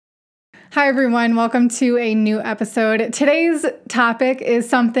Hi everyone, welcome to a new episode. Today's topic is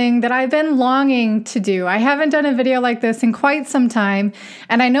something that I've been longing to do. I haven't done a video like this in quite some time,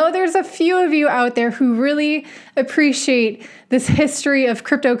 and I know there's a few of you out there who really appreciate this history of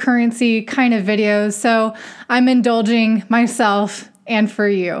cryptocurrency kind of videos, so I'm indulging myself and for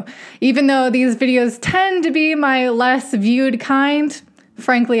you. Even though these videos tend to be my less viewed kind,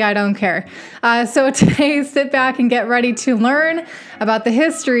 frankly, I don't care. So today, sit back and get ready to learn about the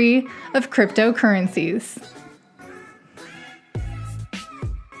history of cryptocurrencies.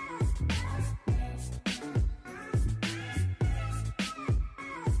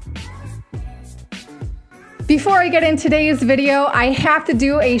 Before I get into today's video, I have to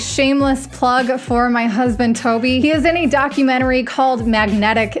do a shameless plug for my husband, Toby. He is in a documentary called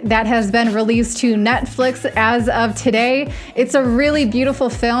Magnetic that has been released to Netflix as of today. It's a really beautiful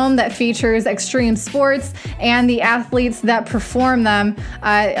film that features extreme sports and the athletes that perform them.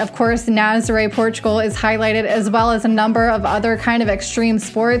 Of course, Nazaré, Portugal is highlighted, as well as a number of other kind of extreme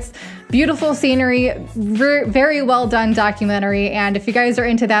sports. Beautiful scenery, very well done documentary, and if you guys are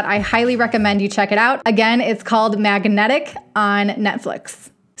into that, I highly recommend you check it out. Again, it's called Magnetic on Netflix.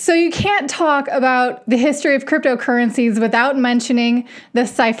 So you can't talk about the history of cryptocurrencies without mentioning the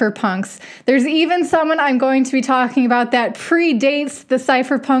Cypherpunks. There's even someone I'm going to be talking about that predates the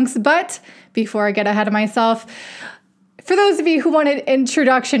Cypherpunks, but before I get ahead of myself, for those of you who want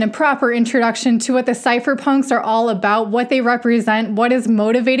an proper introduction to what the Cypherpunks are all about, what they represent, what is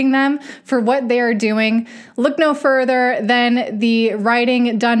motivating them for what they are doing, look no further than the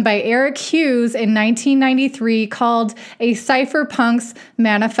writing done by Eric Hughes in 1993 called A Cypherpunks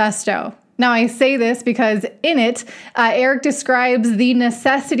Manifesto. Now, I say this because in it, Eric describes the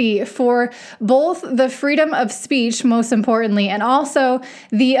necessity for both the freedom of speech, most importantly, and also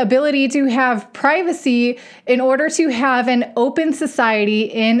the ability to have privacy in order to have an open society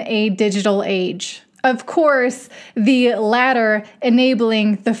in a digital age. Of course, the latter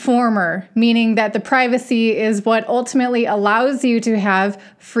enabling the former, meaning that the privacy is what ultimately allows you to have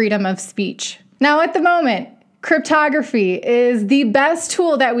freedom of speech. Now, at the moment, cryptography is the best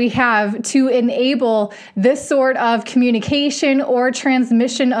tool that we have to enable this sort of communication or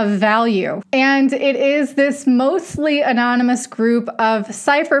transmission of value. And it is this mostly anonymous group of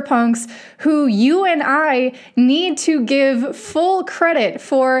cypherpunks who you and I need to give full credit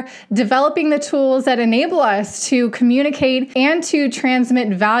for developing the tools that enable us to communicate and to transmit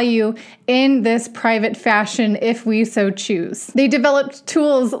value in this private fashion if we so choose. They developed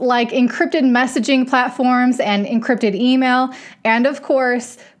tools like encrypted messaging platforms and encrypted email, and of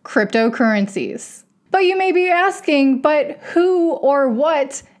course, cryptocurrencies. But you may be asking, but who or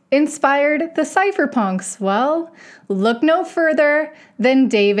what inspired the Cypherpunks? Well, look no further than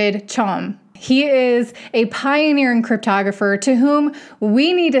David Chaum. He is a pioneering cryptographer to whom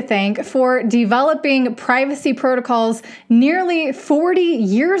we need to thank for developing privacy protocols nearly 40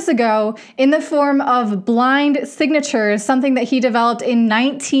 years ago in the form of blind signatures, something that he developed in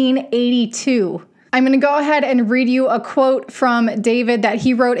 1982. I'm going to go ahead and read you a quote from David that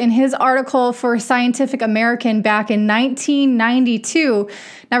he wrote in his article for Scientific American back in 1992.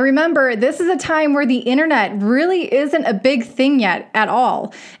 Now remember, this is a time where the internet really isn't a big thing yet at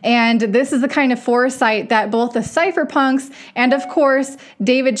all. And this is the kind of foresight that both the Cypherpunks and of course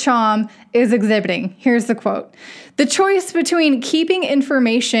David Chaum is exhibiting. Here's the quote. The choice between keeping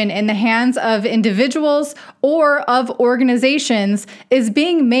information in the hands of individuals or of organizations is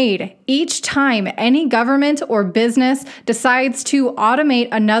being made each time any government or business decides to automate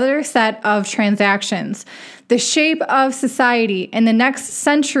another set of transactions. The shape of society in the next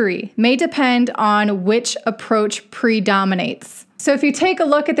century may depend on which approach predominates. So if you take a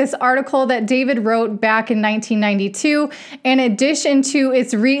look at this article that David wrote back in 1992, in addition to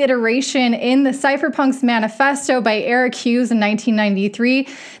its reiteration in the Cypherpunks Manifesto by Eric Hughes in 1993,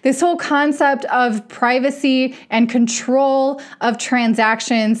 this whole concept of privacy and control of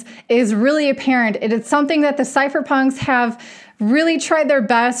transactions is really apparent. It is something that the Cypherpunks have really tried their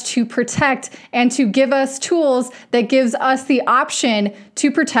best to protect and to give us tools that gives us the option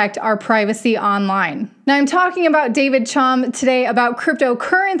to protect our privacy online. Now, I'm talking about David Chaum today about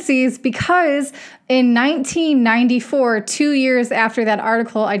cryptocurrencies because in 1994, 2 years after that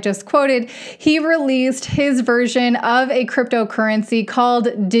article I just quoted, he released his version of a cryptocurrency called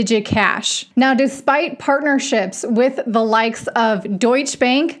DigiCash. Now, despite partnerships with the likes of Deutsche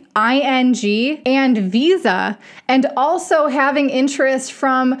Bank, ING, and Visa, and also having interest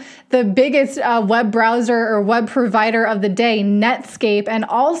from the biggest web browser or web provider of the day, Netscape, and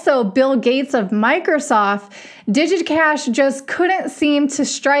also Bill Gates of Microsoft, DigiCash just couldn't seem to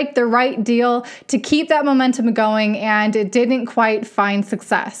strike the right deal to keep that momentum going, and it didn't quite find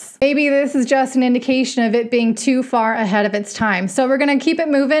success. Maybe this is just an indication of it being too far ahead of its time. So we're going to keep it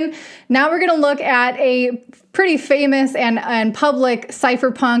moving. Now we're going to look at a pretty famous and public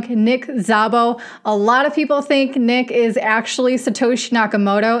cypherpunk, Nick Szabo. A lot of people think Nick is actually Satoshi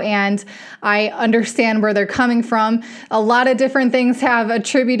Nakamoto, and I understand where they're coming from. A lot of different things have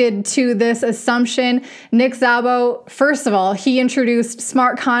attributed to this assumption. Nick Szabo, first of all, he introduced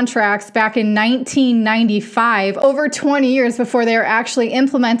smart contracts back in 1995, over 20 years before they were actually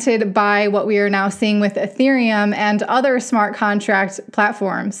implemented by what we are now seeing with Ethereum and other smart contract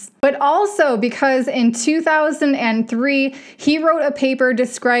platforms. But also because in 2003, he wrote a paper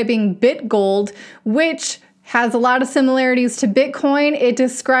describing BitGold, which has a lot of similarities to Bitcoin. It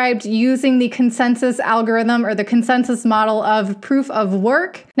described using the consensus algorithm or the consensus model of proof of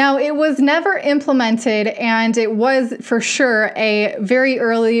work. Now, it was never implemented, and it was for sure a very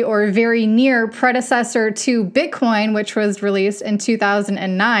early or very near predecessor to Bitcoin, which was released in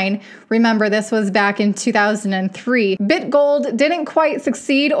 2009. Remember, this was back in 2003. BitGold didn't quite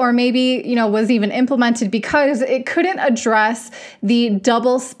succeed, or maybe, was even implemented because it couldn't address the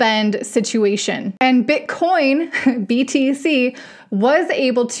double spend situation. And Bitcoin, BTC, was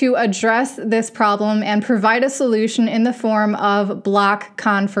able to address this problem and provide a solution in the form of block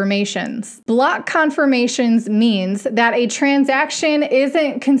confirmations. Block confirmations means that a transaction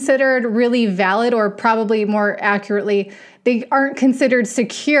isn't considered really valid, or probably more accurately, they aren't considered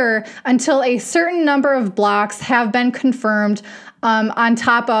secure until a certain number of blocks have been confirmed on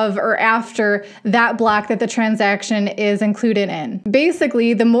top of or after that block that the transaction is included in.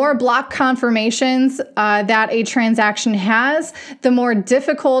 Basically, the more block confirmations that a transaction has, the more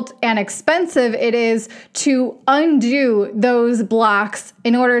difficult and expensive it is to undo those blocks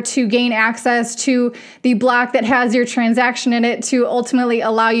in order to gain access to the block that has your transaction in it to ultimately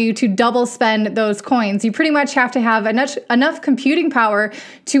allow you to double spend those coins. You pretty much have to have enough computing power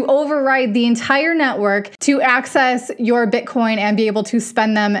to override the entire network to access your Bitcoin and be able to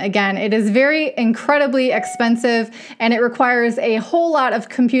spend them again. It is very incredibly expensive, and it requires a whole lot of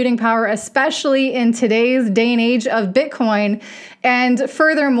computing power, especially in today's day and age of Bitcoin. And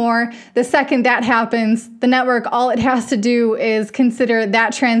furthermore, the second that happens, the network, all it has to do is consider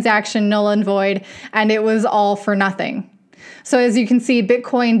that transaction null and void, and it was all for nothing. So as you can see,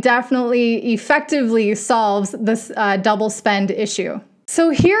 Bitcoin definitely effectively solves this double spend issue. So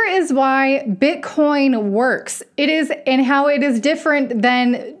here is why Bitcoin works. It is, and how it is different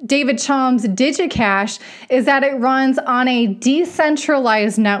than David Chaum's DigiCash, is that it runs on a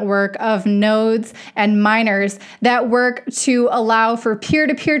decentralized network of nodes and miners that work to allow for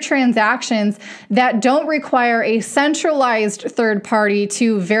peer-to-peer transactions that don't require a centralized third party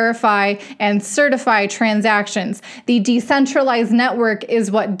to verify and certify transactions. The decentralized network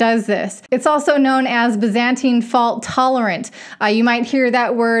is what does this. It's also known as Byzantine fault tolerant. You might hear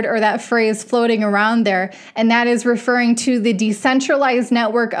that word or that phrase floating around there, and that is referring to the decentralized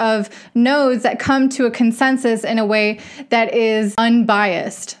network of nodes that come to a consensus in a way that is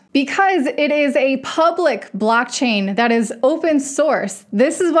unbiased. Because it is a public blockchain that is open source,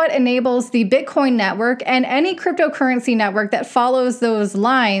 this is what enables the Bitcoin network and any cryptocurrency network that follows those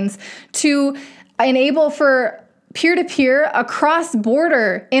lines to enable for peer-to-peer,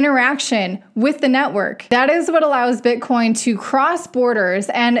 cross-border interaction with the network. That is what allows Bitcoin to cross borders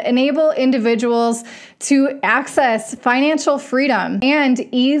and enable individuals to access financial freedom and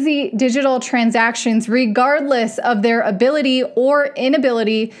easy digital transactions regardless of their ability or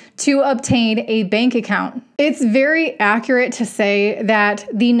inability to obtain a bank account. It's very accurate to say that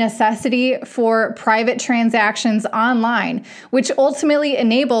the necessity for private transactions online, which ultimately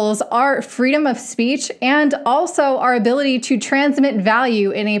enables our freedom of speech and also our ability to transmit value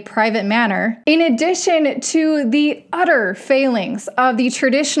in a private manner, in addition to the utter failings of the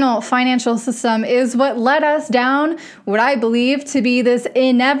traditional financial system, is what led us down what I believe to be this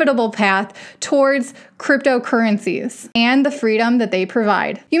inevitable path towards cryptocurrencies and the freedom that they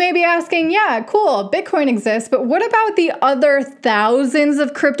provide. You may be asking, yeah, cool, Bitcoin exists, but what about the other thousands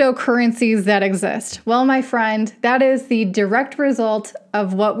of cryptocurrencies that exist? Well, my friend, that is the direct result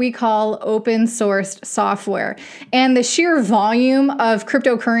of what we call open sourced software. And the sheer volume of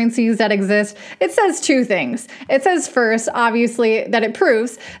cryptocurrencies that exist, it says two things. It says first, obviously, that it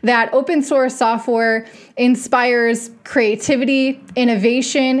proves that open source software inspires creativity,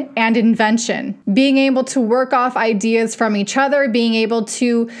 innovation, and invention. Being able to work off ideas from each other, being able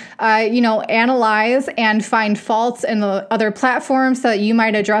to, analyze and find faults in the other platforms so that you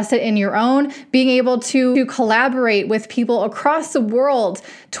might address it in your own, being able to collaborate with people across the world world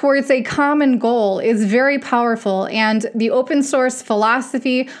towards a common goal is very powerful, and the open source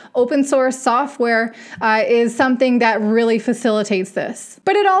philosophy, open source software is something that really facilitates this.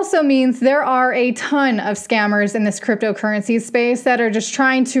 But it also means there are a ton of scammers in this cryptocurrency space that are just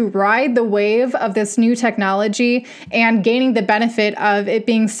trying to ride the wave of this new technology and gaining the benefit of it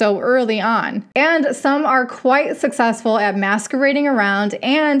being so early on. And some are quite successful at masquerading around,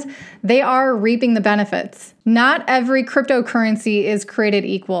 and they are reaping the benefits. Not every cryptocurrency is created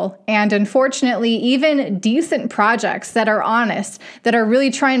equal, and unfortunately, even decent projects that are honest, that are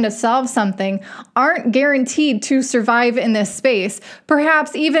really trying to solve something, aren't guaranteed to survive in this space.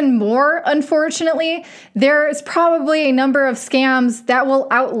 Perhaps even more, unfortunately, there's probably a number of scams that will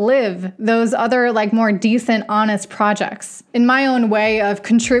outlive those other more decent, honest projects. In my own way of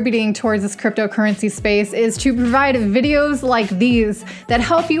contributing towards this cryptocurrency space is to provide videos like these that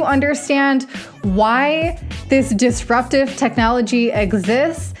help you understand why this disruptive technology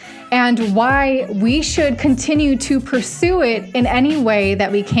exists and why we should continue to pursue it in any way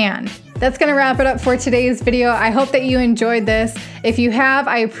that we can. That's going to wrap it up for today's video. I hope that you enjoyed this. If you have,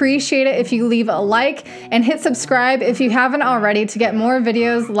 I appreciate it if you leave a like and hit subscribe if you haven't already to get more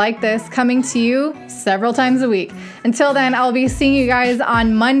videos like this coming to you several times a week. Until then, I'll be seeing you guys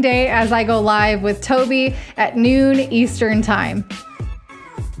on Monday as I go live with Toby at noon Eastern Time.